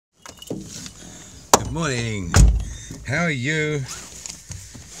Morning. How are you?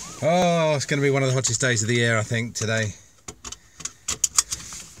 Oh, it's going to be one of the hottest days of the year, I think, today.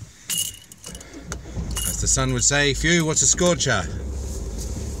 As the sun would say, phew, what a scorcher.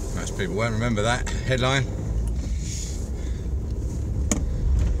 Most people won't remember that headline.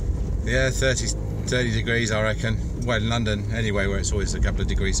 Yeah, 30 degrees, I reckon. Well, in London, anyway, where it's always a couple of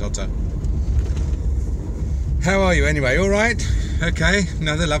degrees hotter. How are you anyway? All right? Okay,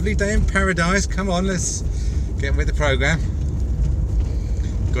 another lovely day in paradise. Come on, let's get with the program.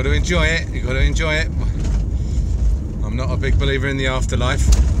 Got to enjoy it. You've got to enjoy it. I'm not a big believer in the afterlife,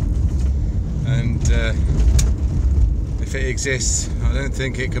 and if it exists, I don't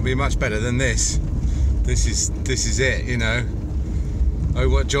think it could be much better than this. This is it, you know. Oh,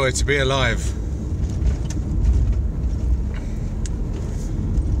 what joy to be alive.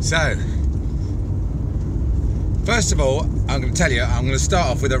 So, first of all, I'm going to tell you, I'm going to start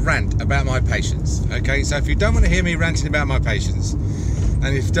off with a rant about my patients. Okay, so if you don't want to hear me ranting about my patients,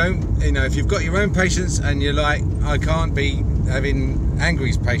 and if you've got your own patients and you're like, I can't be having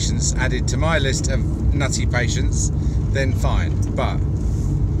angry patients added to my list of nutty patients, then fine. But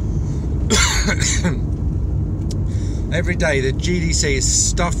every day the GDC is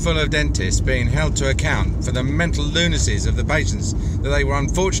stuffed full of dentists being held to account for the mental lunacies of the patients that they were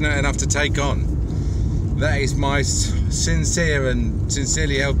unfortunate enough to take on. That is my sincere and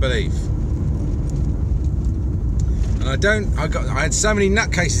sincerely held belief. And I had so many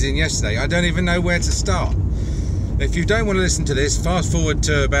nutcases in yesterday, I don't even know where to start. If you don't want to listen to this, fast forward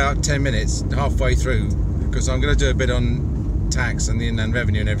to about 10 minutes, halfway through, because I'm going to do a bit on tax and the inland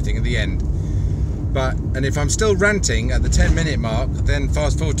revenue and everything at the end. And if I'm still ranting at the 10-minute mark, then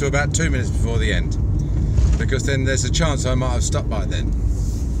fast forward to about 2 minutes before the end, because then there's a chance I might have stopped by then.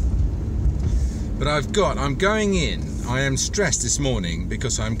 But I'm going in. I am stressed this morning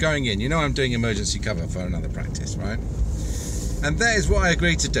because I'm going in. You know, I'm doing emergency cover for another practice, right? And that is what I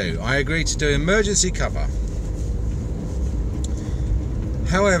agreed to do. I agreed to do emergency cover.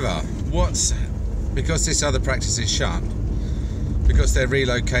 However, because this other practice is shut, because they're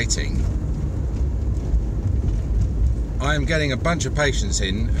relocating, I am getting a bunch of patients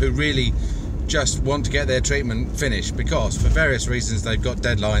in who really just want to get their treatment finished because for various reasons they've got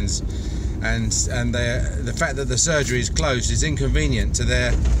deadlines, and the fact that the surgery is closed is inconvenient to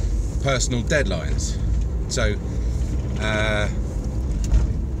their personal deadlines. So,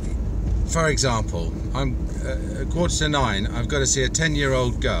 for example, I'm at 8:45. I've got to see a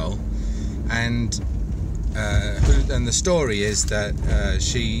 10-year-old girl, and the story is that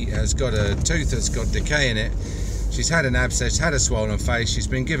she has got a tooth that's got decay in it. She's had an abscess, had a swollen face, she's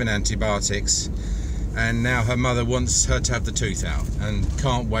been given antibiotics, and now her mother wants her to have the tooth out and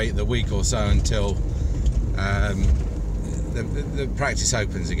can't wait the week or so until the practice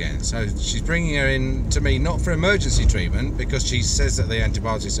opens again. So she's bringing her in to me not for emergency treatment because she says that the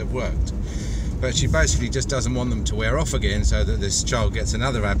antibiotics have worked, but she basically just doesn't want them to wear off again so that this child gets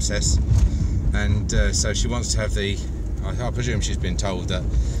another abscess, and so she wants to have I presume she's been told that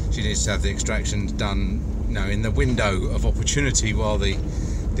she needs to have the extractions done, you know, in the window of opportunity while the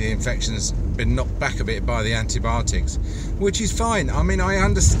infection's been knocked back a bit by the antibiotics, which is fine. I mean, I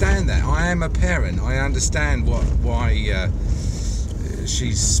understand that. I am a parent. I understand why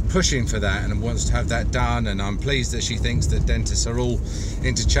she's pushing for that and wants to have that done, and I'm pleased that she thinks that dentists are all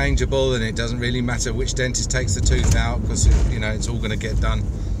interchangeable and it doesn't really matter which dentist takes the tooth out because, you know, it's all going to get done.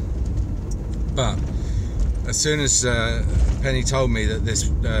 But as soon as Penny told me that this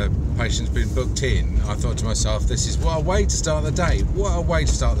patient's been booked in, I thought to myself, this is what a way to start the day. What a way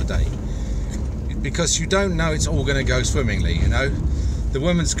to start the day. Because you don't know it's all going to go swimmingly, you know. The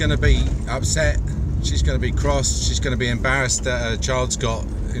woman's going to be upset, she's going to be cross, she's going to be embarrassed that her child's got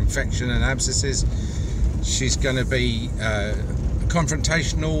infection and abscesses. She's going to be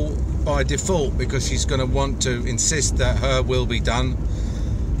confrontational by default because she's going to want to insist that her will be done.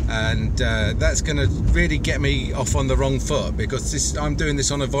 And that's going to really get me off on the wrong foot because I'm doing this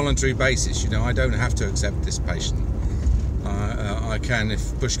on a voluntary basis. You know, I don't have to accept this patient. I can,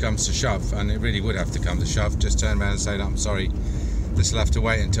 if push comes to shove, and it really would have to come to shove, just turn around and say, I'm sorry, this will have to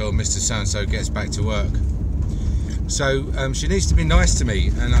wait until Mr. So-and-so gets back to work. So she needs to be nice to me,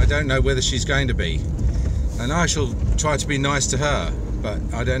 and I don't know whether she's going to be. And I shall try to be nice to her, but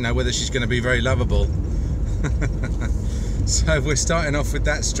I don't know whether she's going to be very lovable. So we're starting off with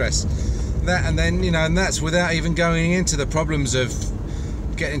that stress. And then, you know, and that's without even going into the problems of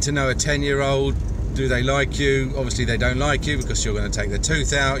getting to know a 10-year-old. Do they like you? Obviously they don't like you because you're going to take the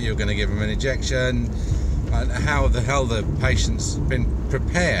tooth out, you're going to give them an injection. And how the hell the patient's been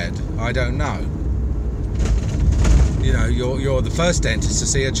prepared, I don't know. you know, you're the first dentist to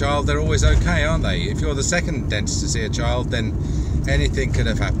see a child, they're always okay, aren't they? If you're the second dentist to see a child, then anything could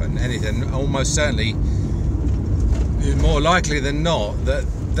have happened. Anything, almost certainly, more likely than not,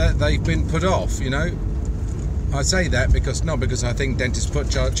 that they've been put off, you know. I say that because, not because I think dentists put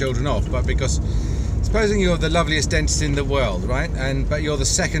children off, but because supposing you're the loveliest dentist in the world, right? But you're the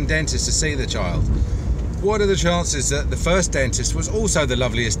second dentist to see the child. What are the chances that the first dentist was also the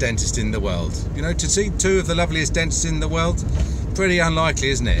loveliest dentist in the world? You know, to see two of the loveliest dentists in the world, pretty unlikely,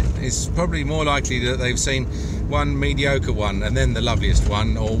 isn't it? It's probably more likely that they've seen one mediocre one and then the loveliest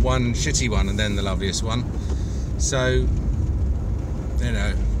one, or one shitty one and then the loveliest one. So, you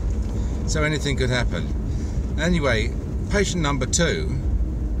know, so anything could happen. Anyway, patient number 2,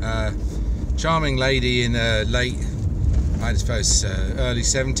 charming lady in her late, I suppose, early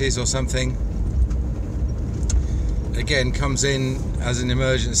 70s or something. Again, comes in as an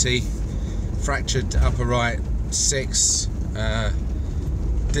emergency, fractured upper right 6,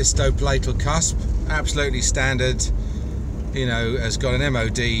 distopalatal cusp, absolutely standard, you know, has got an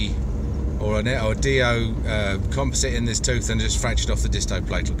MOD or a DO composite in this tooth and just fractured off the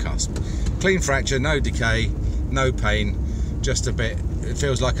distopalatal cusp. Clean fracture, no decay, no pain, just a bit, it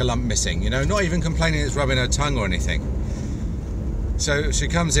feels like a lump missing, you know, not even complaining it's rubbing her tongue or anything. So she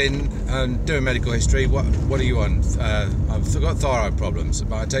comes in and doing medical history. What are you on? I've got thyroid problems,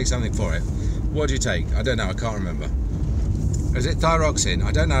 but I take something for it. What do you take? I don't know, I can't remember. Is it thyroxine?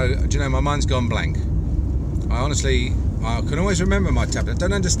 I don't know. Do you know, my mind's gone blank. I can always remember my tablet. I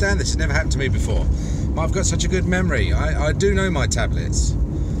don't understand this, it's never happened to me before. I've got such a good memory. I do know my tablets.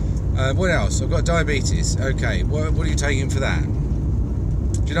 What else? I've got diabetes. Okay, what are you taking for that?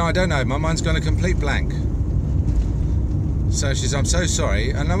 Do you know, I don't know, my mind's gone a complete blank. So she says, I'm so sorry.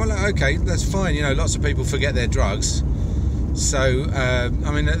 And I'm like, okay, that's fine. You know, lots of people forget their drugs. So, I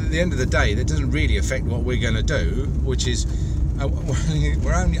mean, at the end of the day, that doesn't really affect what we're going to do, which is,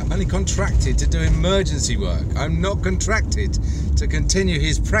 I'm only contracted to do emergency work. I'm not contracted to continue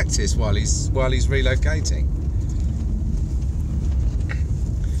his practice while he's relocating.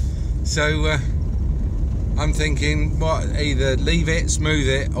 So, I'm thinking, what, either leave it, smooth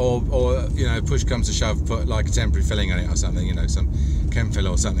it, or you know, push comes to shove, put like a temporary filling on it or something, you know, some chem fill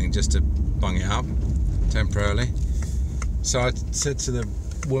or something, just to bung it up temporarily. So I said to the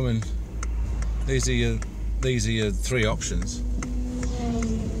woman, these are your 3 options.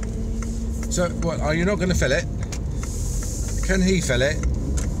 So, what, are you not going to fill it? Can he fill it?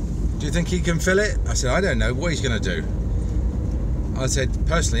 Do you think he can fill it? I said, I don't know what he's going to do. I said,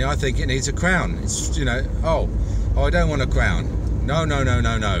 personally, I think it needs a crown. It's, you know, oh, I don't want a crown. No.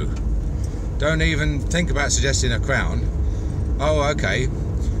 Don't even think about suggesting a crown. Oh, okay.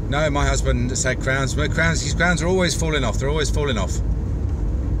 No, my husband said crowns. But his crowns are always falling off. They're always falling off.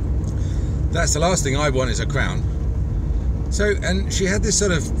 That's the last thing I want, is a crown. So, and she had this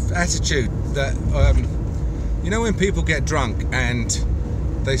sort of attitude that, you know, when people get drunk and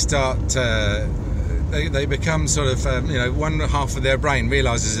they start, they become sort of, you know, one half of their brain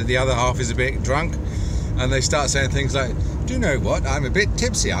realises that the other half is a bit drunk, and they start saying things like, do you know what, I'm a bit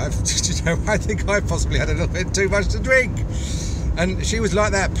tipsy, you know, I think I possibly had a little bit too much to drink. And she was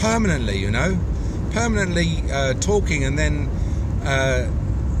like that permanently, you know, permanently talking, and then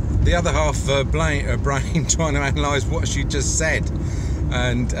the other half of her brain trying to analyse what she just said,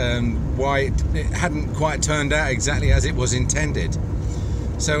 and why it hadn't quite turned out exactly as it was intended.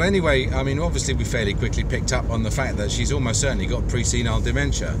 So anyway, I mean, obviously we fairly quickly picked up on the fact that she's almost certainly got pre-senile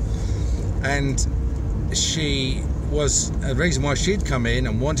dementia, and she was, the reason why she'd come in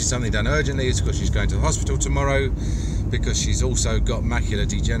and wanted something done urgently is because she's going to the hospital tomorrow, because she's also got macular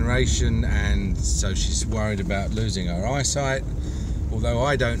degeneration, and so she's worried about losing her eyesight. Although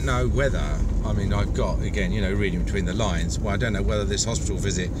I don't know whether, I mean, I've got, again, you know, reading between the lines, well, I don't know whether this hospital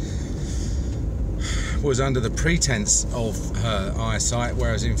visit was under the pretense of her eyesight,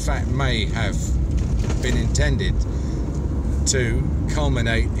 whereas in fact may have been intended to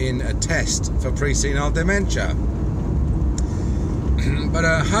culminate in a test for pre-senile dementia. But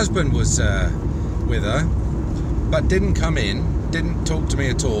her husband was with her, but didn't come in, didn't talk to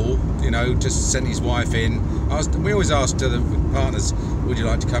me at all, you know, just sent his wife in. We always ask to the partners, would you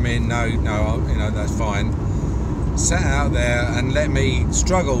like to come in? No, you know, that's fine. Sat out there and let me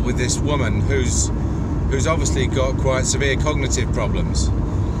struggle with this woman who's obviously got quite severe cognitive problems.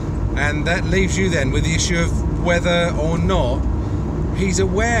 And that leaves you then with the issue of whether or not he's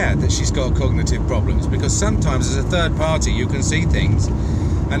aware that she's got cognitive problems, because sometimes as a third party you can see things,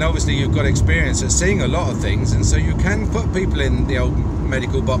 and obviously you've got experience at seeing a lot of things, and so you can put people in the old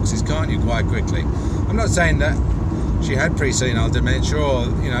medical boxes, can't you, quite quickly. I'm not saying that she had pre-senile dementia, or,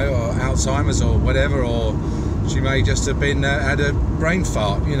 you know, or Alzheimer's or whatever, or She may just have been had a brain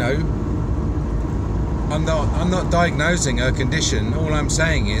fart, you know. I'm not diagnosing her condition. All I'm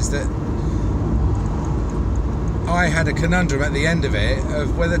saying is that I had a conundrum at the end of it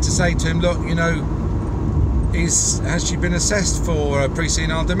of whether to say to him, look, you know, has she been assessed for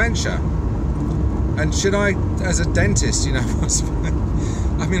presenile dementia? And should I, as a dentist, you know,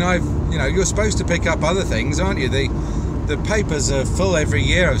 I mean, you're supposed to pick up other things, aren't you? The papers are full every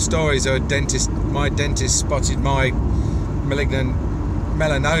year of stories of my dentist spotted my malignant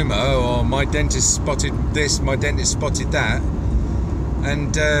melanoma, or my dentist spotted this, my dentist spotted that,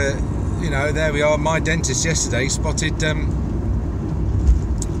 and you know, there we are. My dentist yesterday spotted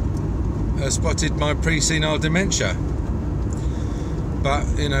my presenile dementia. But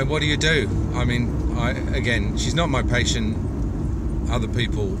you know, what do you do? I mean, again, she's not my patient. Other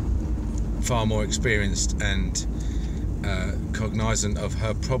people far more experienced and cognizant of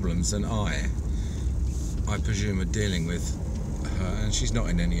her problems than I presume, are dealing with her, and she's not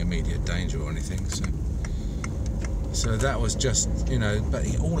in any immediate danger or anything. So that was just, you know, but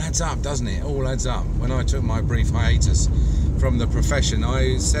it all adds up, doesn't it? It all adds up. When I took my brief hiatus from the profession,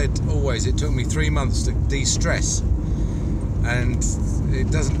 I said always it took me 3 months to de-stress, and it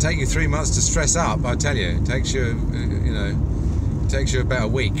doesn't take you 3 months to stress up. I tell you, it takes you, you know, it takes you about a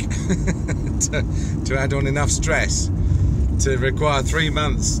week to add on enough stress to require 3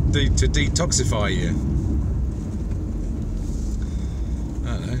 months to detoxify you.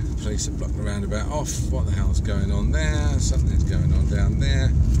 Police have blocked the roundabout off. What the hell's going on there? Something's going on down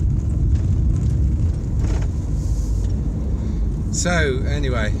there. So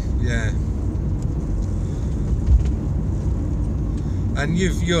anyway, yeah. And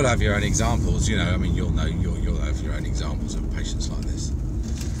you'll have your own examples, you know. I mean, you'll have your own examples of patients like this.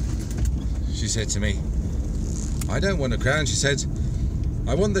 She said to me, "I don't want a crown." She said,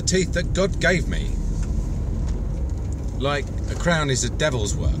 "I want the teeth that God gave me." Like a crown is the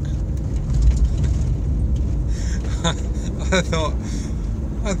devil's work.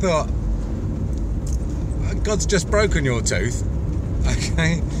 I thought, God's just broken your tooth.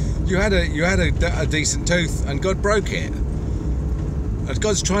 Okay, you had a decent tooth, and God broke it. And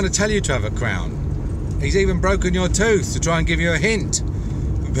God's trying to tell you to have a crown. He's even broken your tooth to try and give you a hint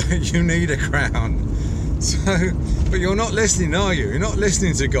that you need a crown. So, but you're not listening, are you? You're not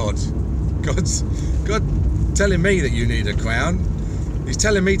listening to God. God telling me that you need a crown. He's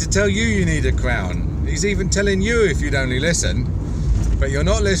telling me to tell you you need a crown. He's even telling you if you'd only listen, but you're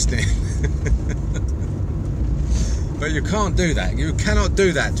not listening. But you can't do that. You cannot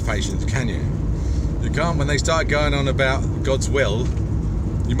do that to patients, can you? You can't. When they start going on about God's will,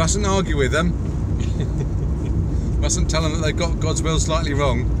 you mustn't argue with them. Mustn't tell them that they've got God's will slightly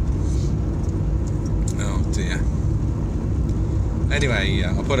wrong. Oh dear. Anyway,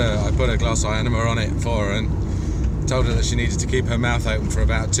 I put a glass eye enema on it for her and told her that she needed to keep her mouth open for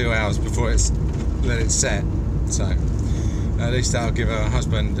about 2 hours before let it set. So at least that'll give her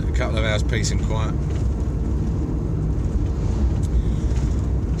husband a couple of hours peace and quiet.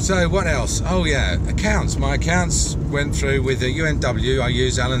 So what else? Oh yeah, accounts. My accounts went through with the UNW. I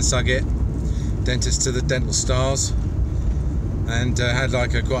use Alan Suggett, dentist to the Dental Stars, and had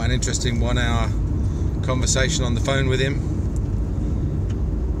like quite an interesting 1 hour conversation on the phone with him.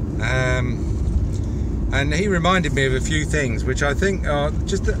 And he reminded me of a few things which I think are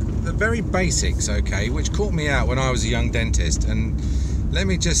just the very basics, okay, which caught me out when I was a young dentist. And let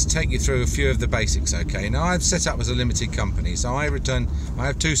me just take you through a few of the basics, okay. Now, I've set up as a limited company, so I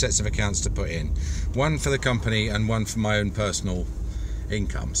have 2 sets of accounts to put in, one for the company and one for my own personal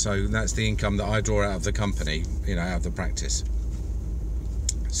income. So that's the income that I draw out of the company, you know, out of the practice.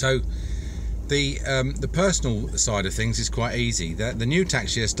 So the personal side of things is quite easy. The new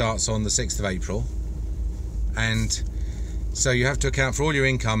tax year starts on the 6th of April, and so you have to account for all your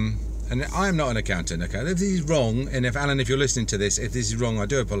income. And I am not an accountant, okay? If this is wrong, and if Alan, if you're listening to this, if this is wrong, I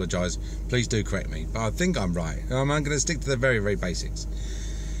do apologise. Please do correct me. But I think I'm right. I'm going to stick to the very, very basics.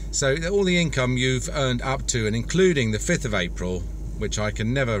 So all the income you've earned up to and including the 5th of April, which I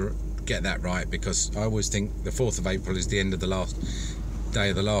can never get that right because I always think the 4th of April is the end of the last day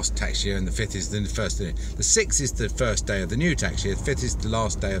of the last tax year and the 5th is the first day. The 6th is the first day of the new tax year, the 5th is the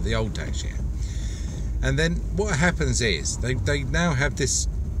last day of the old tax year. And then what happens is they now have this,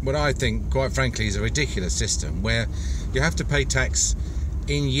 what I think, quite frankly, is a ridiculous system where you have to pay tax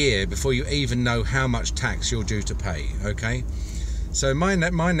in year before you even know how much tax you're due to pay, okay? So my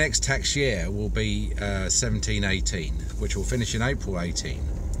next tax year will be 17-18, which will finish in April 18.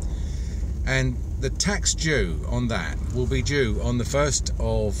 And the tax due on that will be due on the 1st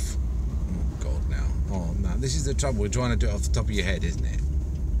of... Oh, God, now. Oh, no, this is the trouble. We're trying to do it off the top of your head, isn't it?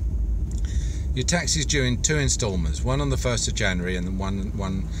 your tax is due in 2 instalments, one on the 1st of January and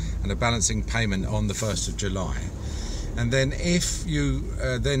one and a balancing payment on the 1st of July. And then if you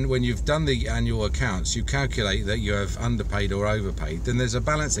then when you've done the annual accounts, you calculate that you have underpaid or overpaid, then there's a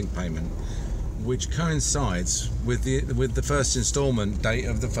balancing payment which coincides with the first instalment date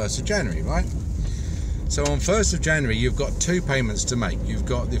of the 1st of January, right? So on 1st of January you've got 2 payments to make. You've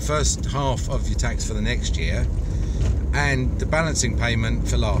got the first half of your tax for the next year and the balancing payment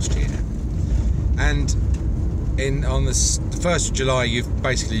for last year. And on the 1st of July you've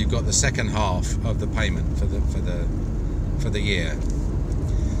got the second half of the payment for the year.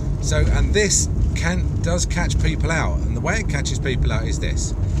 So, and this does catch people out, and the way it catches people out is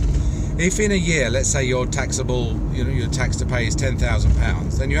this: if in a year, let's say your taxable, your tax to pay is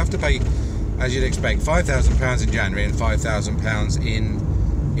 £10,000, then you have to pay, as you'd expect, £5,000 in January and £5,000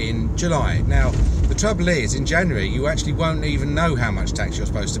 in July. Now, the trouble is, in January you actually won't even know how much tax you're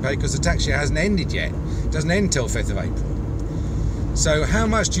supposed to pay because the tax year hasn't ended yet. It doesn't end till 5th of April. So how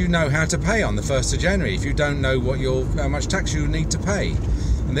much do you know how to pay on the 1st of January if you don't know how much tax you need to pay?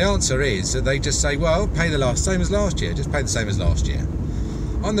 And the answer is that they just say, well, pay the same as last year, just pay the same as last year.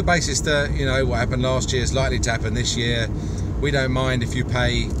 On the basis that, what happened last year is likely to happen this year. We don't mind if you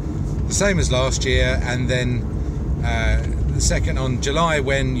pay the same as last year, and then the second on July,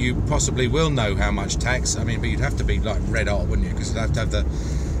 when you possibly will know how much tax, but you'd have to be like red hot, wouldn't you? Because you'd have to have the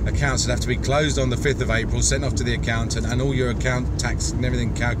accounts would have to be closed on the 5th of April, sent off to the accountant, and all your account tax and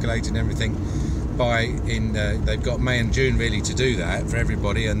everything calculated and everything they've got May and June really to do that for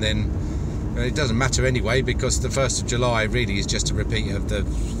everybody, and then it doesn't matter anyway because the 1st of July really is just a repeat of the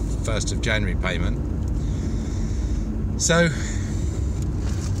 1st of January payment. So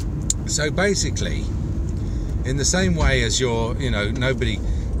basically, in the same way as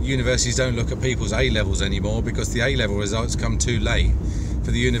universities don't look at people's A levels anymore because the A level results come too late for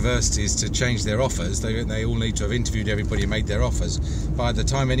the universities to change their offers. They all need to have interviewed everybody and made their offers by the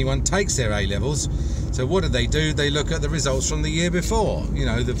time anyone takes their A levels. So what do? They look at the results from the year before,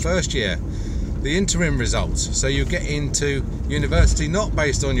 the first year, the interim results. So you get into university not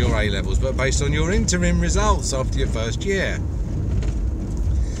based on your A levels but based on your interim results after your first year.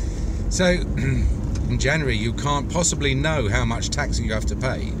 So in January you can't possibly know how much tax you have to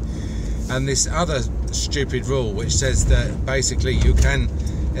pay. And this other stupid rule which says that basically you can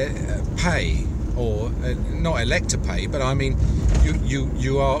pay, or not elect to pay, but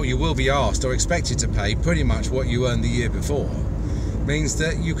you will be asked or expected to pay pretty much what you earned the year before, means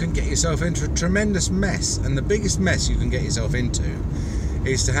that you can get yourself into a tremendous mess. And the biggest mess you can get yourself into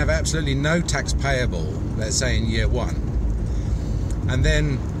is to have absolutely no tax payable, let's say in year 1, and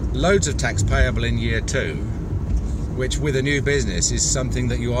then loads of tax payable in year 2, which with a new business is something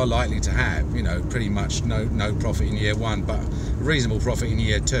that you are likely to have, pretty much no profit in year 1 but reasonable profit in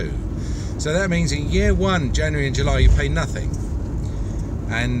year 2. So that means in year 1, January and July, you pay nothing,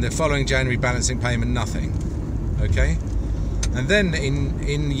 and the following January balancing payment, nothing. Okay, and then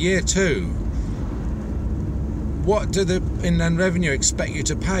in year 2, what do the Inland Revenue expect you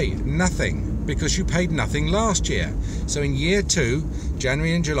to pay? Nothing, because you paid nothing last year. So in year 2,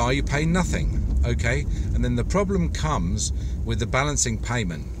 January and July, you pay nothing. Okay, and then the problem comes with the balancing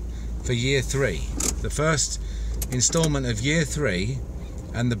payment for year 3, the first instalment of year 3,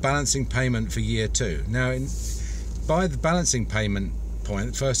 and the balancing payment for year 2. Now, by the balancing payment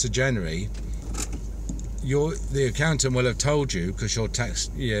point, 1st of January, the accountant will have told you, because your tax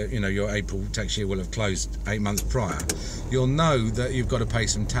year, your April tax year will have closed 8 months prior. You'll know that you've got to pay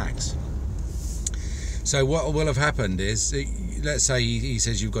some tax. So what will have happened is, let's say he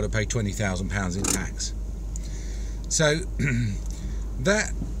says you've got to pay £20,000 in tax. So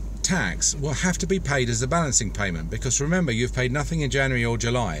that tax will have to be paid as a balancing payment, because remember, you've paid nothing in January or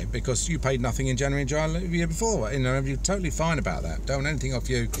July because you paid nothing in January and July the year before. You're totally fine about that. Don't want anything off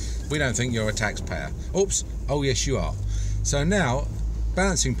you. We don't think you're a taxpayer. Oops. Oh yes, you are. So now,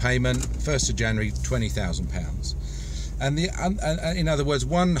 balancing payment 1st of January, £20,000. And in other words,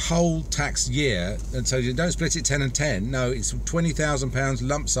 one whole tax year, and so you don't split it 10 and 10. No, it's £20,000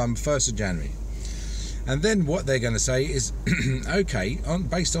 lump sum 1st of January. And then what they're going to say is, okay,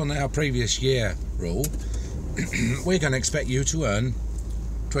 based on our previous year rule, we're going to expect you to earn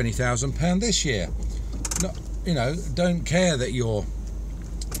 £20,000 this year. Don't care that your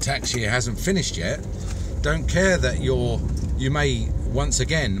tax year hasn't finished yet. Don't care that you may once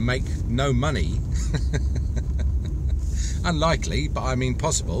again make no money. Unlikely, but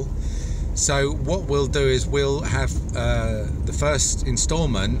possible. So what we'll do is we'll have the first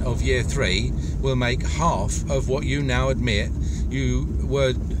instalment of year 3 will make half of what you now admit you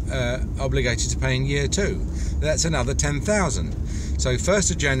were obligated to pay in year 2. That's another 10,000. So 1st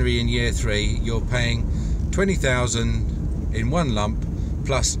of January in year 3, you're paying 20,000 in one lump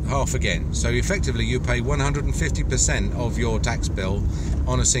plus half again. So effectively you pay 150% of your tax bill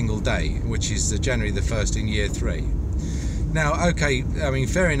on a single day, which is the January the 1st in year 3. Now, okay, I mean,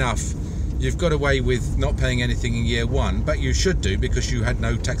 fair enough, you've got away with not paying anything in year 1, but you should do because you had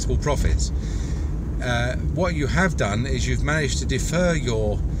no taxable profits. What you have done is you've managed to defer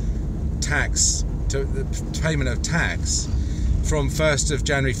your tax, to the payment of tax, from 1st of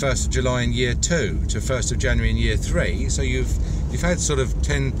January, 1st of July in year 2 to 1st of January in year 3. So you've had sort of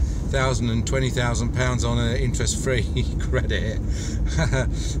 £10,000 and £20,000 on an interest-free credit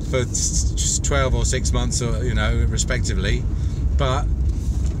for just 12 or 6 months, or respectively. But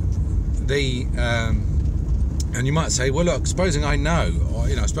the and you might say, well, look, supposing I know, or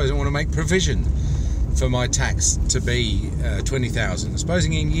supposing I want to make provision for my tax to be 20,000.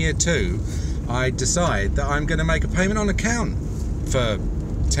 Supposing in year 2 I decide that I'm going to make a payment on account for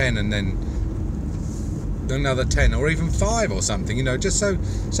 10 and then another 10 or even 5 or something, just so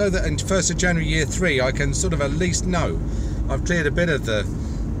that in 1st of January year 3 I can sort of at least know I've cleared a bit of the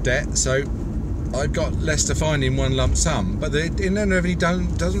debt, so I've got less to find in one lump sum. But the Inland Revenue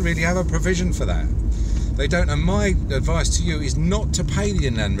doesn't really have a provision for that. They don't, and my advice to you is not to pay the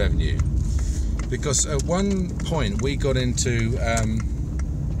Inland Revenue, because at one point we got into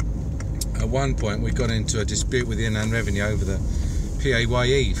a dispute with the Inland Revenue over the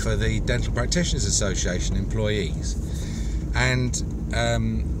PAYE for the Dental Practitioners Association employees, and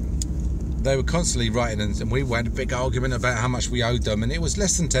they were constantly writing, and we had a big argument about how much we owed them, and it was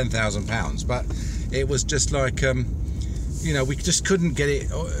less than £10,000, but it was just like we just couldn't get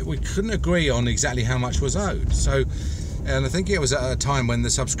it, we couldn't agree on exactly how much was owed. So, and I think it was at a time when the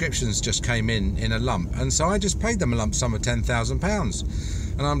subscriptions just came in a lump, and so I just paid them a lump sum of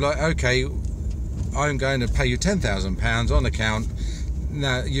 £10,000, and I'm like, okay, I'm going to pay you £10,000 on account.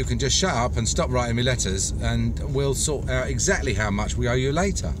 Now you can just shut up and stop writing me letters, and we'll sort out exactly how much we owe you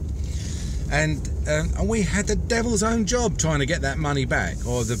later. And we had the devil's own job trying to get that money back,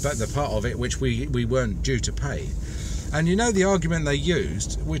 or the part of it which we weren't due to pay. And the argument they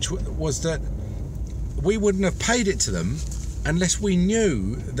used, which was that we wouldn't have paid it to them unless we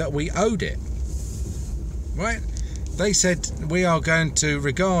knew that we owed it. Right? They said, we are going to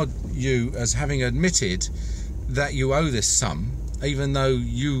regard you as having admitted that you owe this sum, even though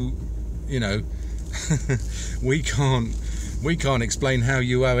we can't explain how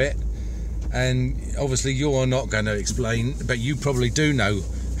you owe it, and obviously you're not going to explain, but you probably do know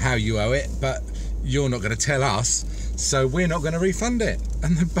how you owe it, but you're not going to tell us, so we're not going to refund it.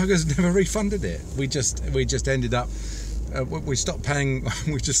 And the buggers never refunded it. We just ended up we stopped paying.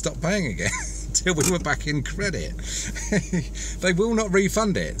 We just stopped paying again until we were back in credit. They will not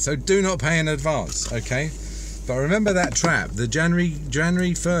refund it, so do not pay in advance, okay? But remember that trap, the January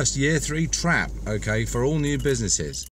 1st year 3 trap, okay, for all new businesses.